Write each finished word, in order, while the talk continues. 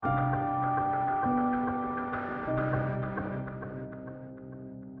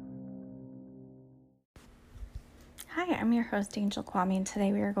I'm your host, Angel Kwame, and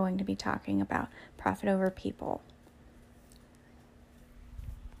today we are going to be talking about profit over people.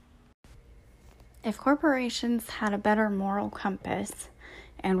 If corporations had a better moral compass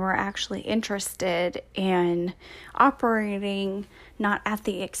and were actually interested in operating not at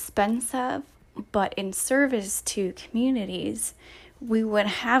the expense of, but in service to communities, we would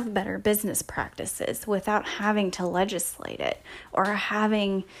have better business practices without having to legislate it or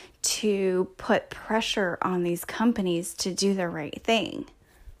having to put pressure on these companies to do the right thing.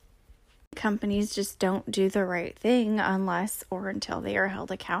 Companies just don't do the right thing unless or until they are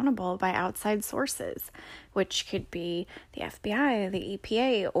held accountable by outside sources, which could be the FBI, the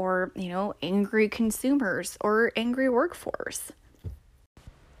EPA, or, angry consumers or angry workforce.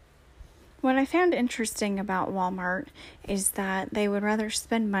 What I found interesting about Walmart is that they would rather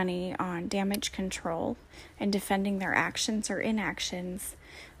spend money on damage control and defending their actions or inactions,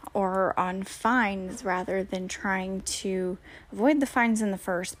 or on fines rather than trying to avoid the fines in the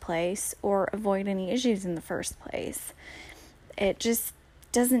first place or avoid any issues in the first place. It just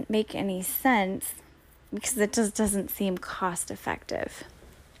doesn't make any sense because it just doesn't seem cost effective.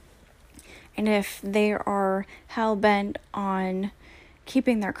 And if they are hell-bent on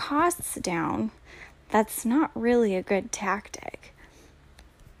keeping their costs down, that's not really a good tactic.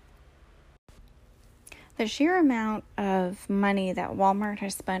 The sheer amount of money that Walmart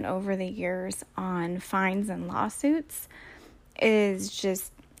has spent over the years on fines and lawsuits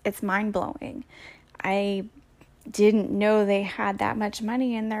it's mind-blowing. I didn't know they had that much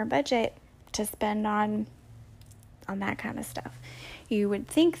money in their budget to spend on that kind of stuff. You would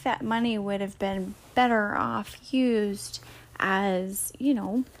think that money would have been better off used as,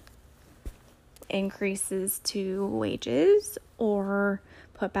 increases to wages or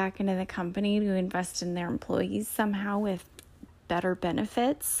put back into the company to invest in their employees somehow with better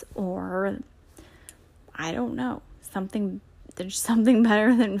benefits, or I don't know, there's something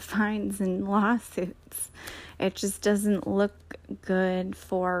better than fines and lawsuits. It just doesn't look good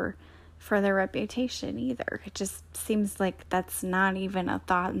for their reputation either. It just seems like that's not even a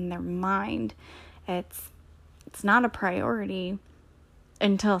thought in their mind. It's not a priority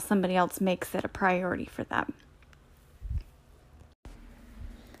until somebody else makes it a priority for them.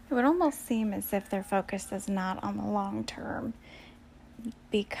 It would almost seem as if their focus is not on the long term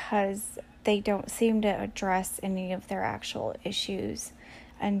because they don't seem to address any of their actual issues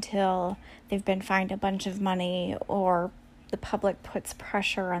until they've been fined a bunch of money or the public puts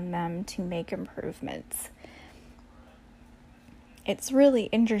pressure on them to make improvements. It's really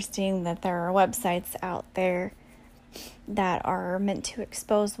interesting that there are websites out there that are meant to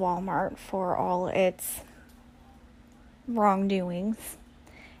expose Walmart for all its wrongdoings,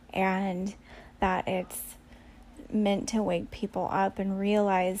 and that it's meant to wake people up and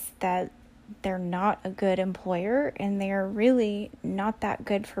realize that they're not a good employer and they're really not that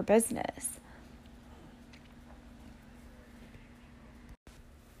good for business.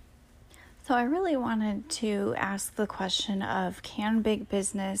 So I really wanted to ask the question of, can big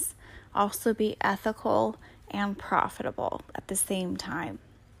business also be ethical and profitable at the same time?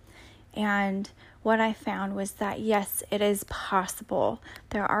 And what I found was that, yes, it is possible.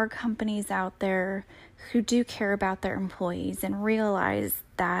 There are companies out there who do care about their employees and realize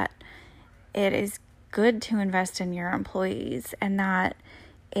that it is good to invest in your employees and that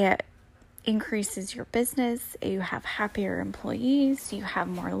it increases your business. You have happier employees. You have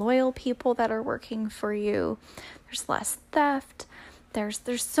more loyal people that are working for you. There's less theft. There's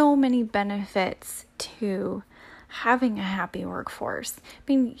so many benefits to having a happy workforce. I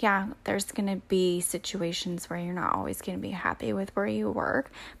mean, yeah, there's going to be situations where you're not always going to be happy with where you work,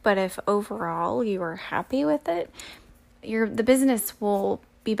 but if overall you are happy with it, the business will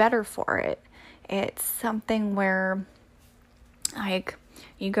be better for it. It's something where, like,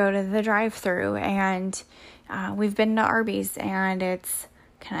 you go to the drive-thru and we've been to Arby's and it's,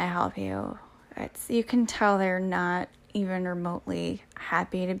 can I help you? You can tell they're not even remotely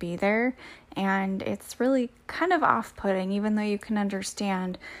happy to be there, and it's really kind of off-putting, even though you can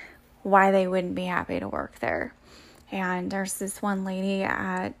understand why they wouldn't be happy to work there. And there's this one lady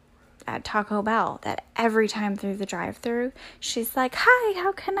at Taco Bell that every time through the drive-thru, she's like, "Hi,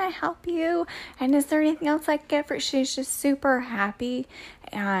 how can I help you? And is there anything else I can get for you?" She's just super happy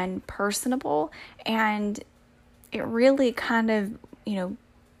and personable, and it really kind of,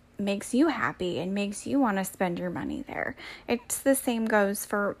 makes you happy and makes you want to spend your money there. It's the same goes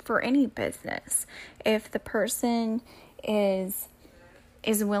for any business. If the person is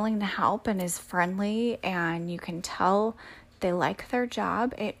willing to help and is friendly and you can tell they like their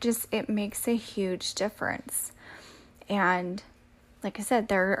job, it makes a huge difference. And like I said,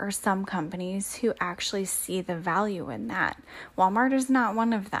 there are some companies who actually see the value in that. Walmart is not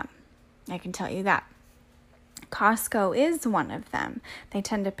one of them. I can tell you that. Costco is one of them. They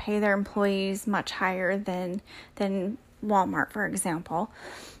tend to pay their employees much higher than Walmart, for example.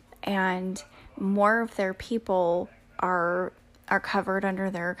 And more of their people are covered under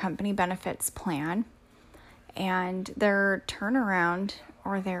their company benefits plan. And their turnaround,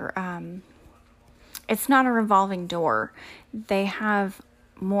 or their it's not a revolving door. They have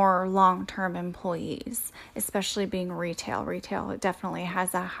more long-term employees, especially being retail. Retail, it definitely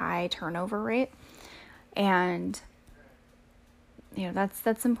has a high turnover rate. And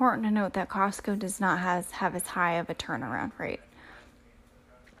that's important to note, that Costco does not have as high of a turnaround rate.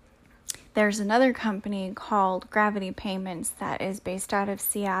 There's another company called Gravity Payments that is based out of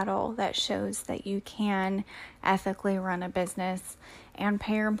Seattle that shows that you can ethically run a business and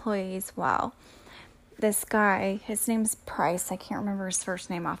pay your employees well. This guy, his name's Price. I can't remember his first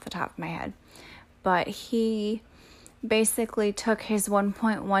name off the top of my head, but he basically took his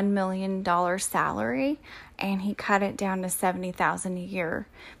 $1.1 million salary and he cut it down to $70,000 a year.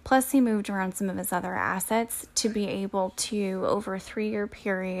 Plus, he moved around some of his other assets to be able to, over a 3-year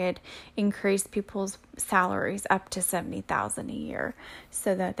period, increase people's salaries up to $70,000 a year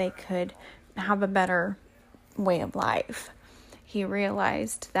so that they could have a better way of life. He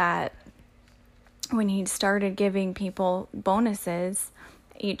realized that when he started giving people bonuses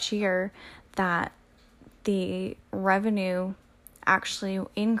each year, that the revenue actually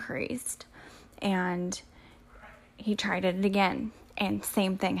increased, and he tried it again, and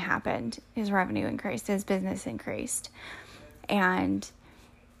same thing happened. His revenue increased, his business increased, and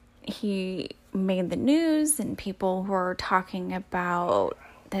he made the news, and people were talking about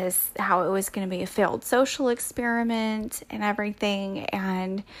this, how it was going to be a failed social experiment and everything,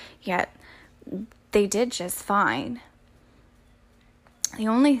 and yet they did just fine. The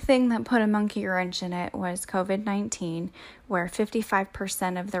only thing that put a monkey wrench in it was COVID-19, where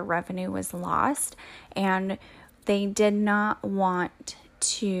 55% of their revenue was lost, and they did not want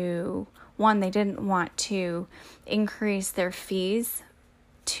to, they didn't want to increase their fees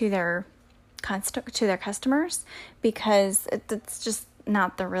to their customers, because it's just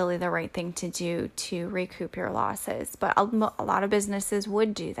not really the right thing to do to recoup your losses. But a lot of businesses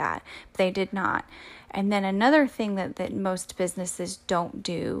would do that, but they did not. And then another thing that most businesses don't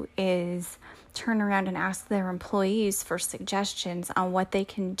do is turn around and ask their employees for suggestions on what they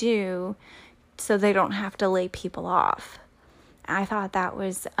can do so they don't have to lay people off. I thought that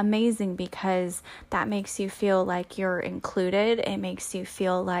was amazing, because that makes you feel like you're included. It makes you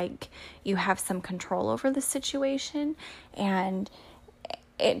feel like you have some control over the situation, and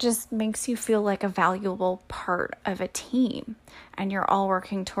it just makes you feel like a valuable part of a team, and you're all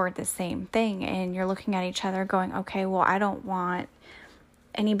working toward the same thing, and you're looking at each other going, okay, well, I don't want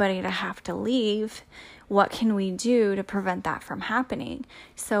anybody to have to leave. What can we do to prevent that from happening?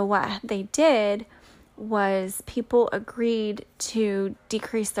 So what they did was people agreed to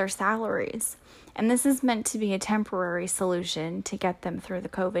decrease their salaries. And this is meant to be a temporary solution to get them through the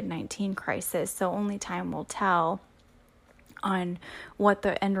COVID-19 crisis. So only time will tell on what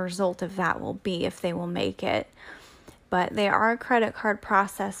the end result of that will be, if they will make it. But they are a credit card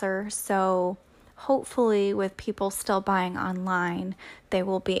processor, so hopefully with people still buying online, they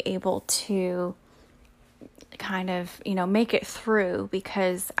will be able to kind of, make it through,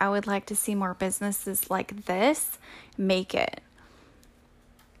 because I would like to see more businesses like this make it.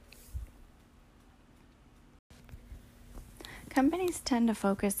 Companies tend to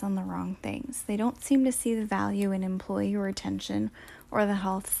focus on the wrong things. They don't seem to see the value in employee retention or the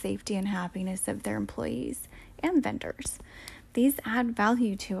health, safety, and happiness of their employees and vendors. These add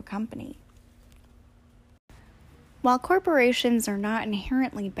value to a company. While corporations are not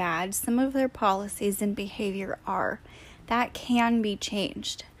inherently bad, some of their policies and behavior are. That can be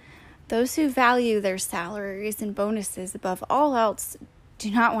changed. Those who value their salaries and bonuses above all else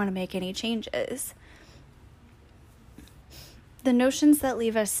do not want to make any changes. The notions that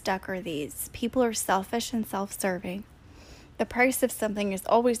leave us stuck are these. People are selfish and self-serving. The price of something is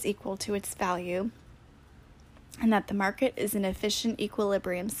always equal to its value, and that the market is an efficient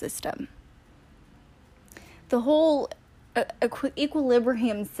equilibrium system. The whole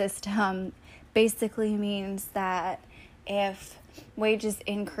equilibrium system basically means that if wages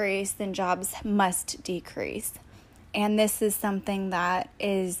increase, then jobs must decrease. And this is something that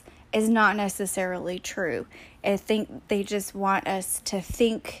is not necessarily true. I think they just want us to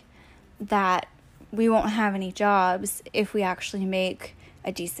think that we won't have any jobs if we actually make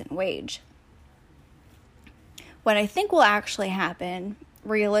a decent wage. What I think will actually happen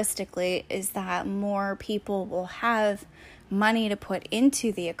realistically is that more people will have money to put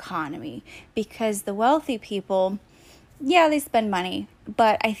into the economy, because the wealthy people, yeah, they spend money,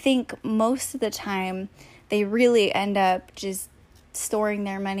 but I think most of the time they really end up just storing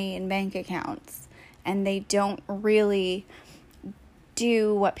their money in bank accounts, and they don't really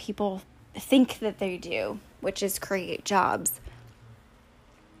do what people think that they do, which is create jobs.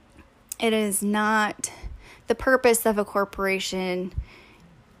 It is not the purpose of a corporation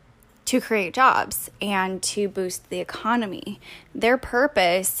to create jobs and to boost the economy. Their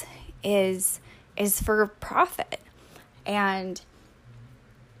purpose is for profit. And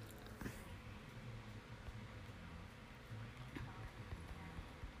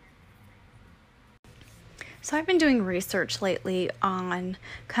so I've been doing research lately on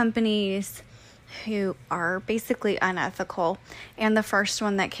companies who are basically unethical, and the first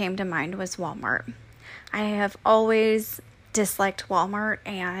one that came to mind was Walmart. I have always disliked Walmart,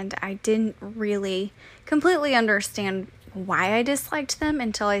 and I didn't really completely understand why I disliked them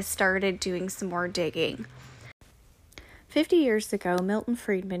until I started doing some more digging. 50 years ago, Milton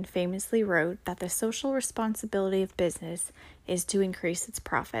Friedman famously wrote that the social responsibility of business is to increase its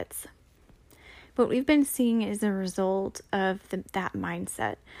profits. What we've been seeing is a result of that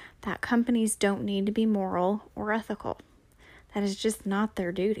mindset, that companies don't need to be moral or ethical. That is just not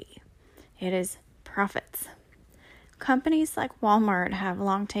their duty. It is profits. Companies like Walmart have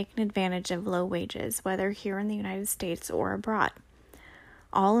long taken advantage of low wages, whether here in the United States or abroad,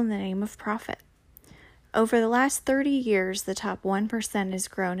 all in the name of profit. Over the last 30 years, the top 1% has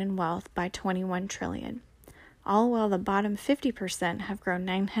grown in wealth by $21 trillion, all while the bottom 50% have grown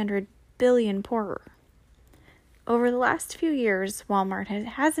 900 billion poorer. Over the last few years, Walmart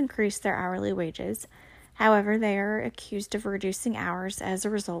has increased their hourly wages. However, they are accused of reducing hours, as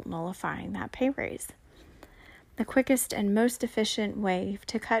a result nullifying that pay raise. The quickest and most efficient way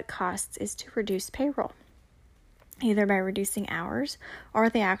to cut costs is to reduce payroll, either by reducing hours or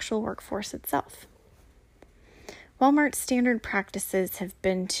the actual workforce itself. Walmart's standard practices have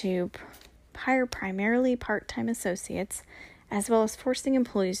been to hire primarily part-time associates, as well as forcing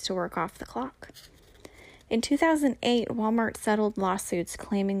employees to work off the clock. In 2008, Walmart settled lawsuits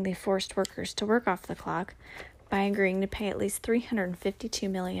claiming they forced workers to work off the clock by agreeing to pay at least $352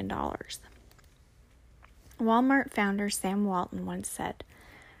 million. Walmart founder Sam Walton once said,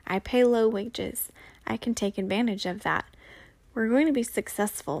 "I pay low wages. I can take advantage of that. We're going to be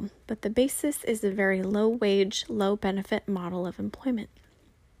successful, but the basis is a very low-wage, low-benefit model of employment."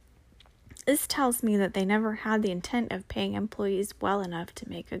 This tells me that they never had the intent of paying employees well enough to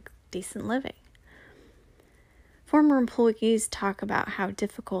make a decent living. Former employees talk about how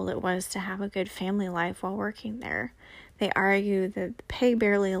difficult it was to have a good family life while working there. They argue that the pay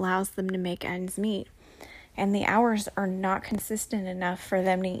barely allows them to make ends meet, and the hours are not consistent enough for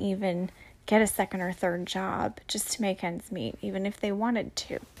them to even get a second or third job just to make ends meet, even if they wanted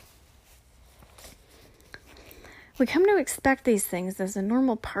to. We come to expect these things as a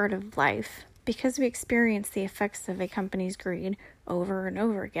normal part of life because we experience the effects of a company's greed over and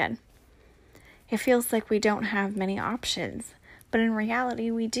over again. It feels like we don't have many options, but in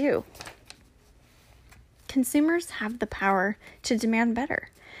reality we do. Consumers have the power to demand better,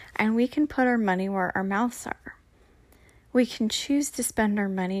 and we can put our money where our mouths are. We can choose to spend our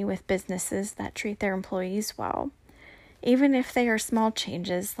money with businesses that treat their employees well, even if they are small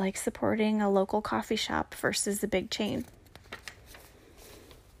changes like supporting a local coffee shop versus a big chain.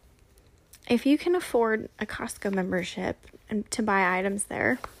 If you can afford a Costco membership and to buy items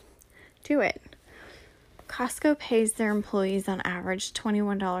there, do it. Costco pays their employees on average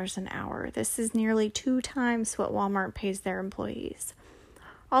 $21 an hour. This is nearly 2 times what Walmart pays their employees.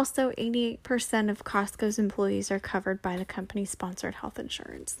 Also, 88% of Costco's employees are covered by the company-sponsored health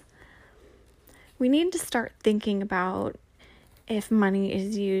insurance. We need to start thinking about if money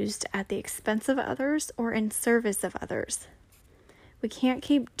is used at the expense of others or in service of others. We can't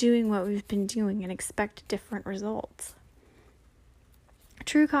keep doing what we've been doing and expect different results.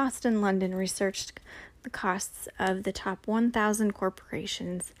 Trucost in London researched the costs of the top 1,000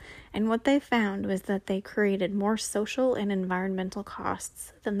 corporations, and what they found was that they created more social and environmental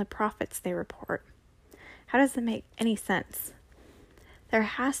costs than the profits they report. How does that make any sense? There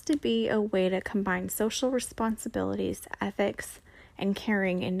has to be a way to combine social responsibilities, ethics, and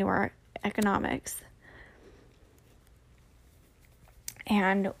caring into our economics.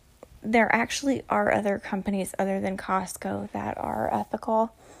 And there actually are other companies other than Costco that are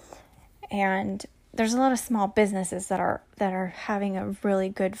ethical, and there's a lot of small businesses that are having a really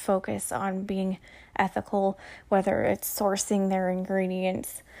good focus on being ethical, whether it's sourcing their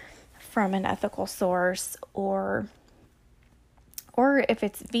ingredients from an ethical source or if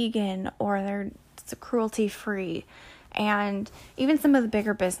it's vegan or they're cruelty free. And even some of the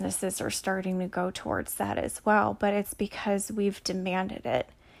bigger businesses are starting to go towards that as well, but it's because we've demanded it.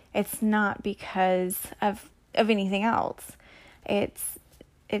 It's not because of anything else. It's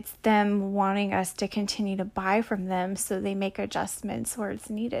them wanting us to continue to buy from them, so they make adjustments where it's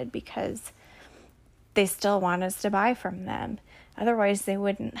needed because they still want us to buy from them. Otherwise, they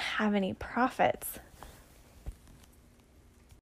wouldn't have any profits.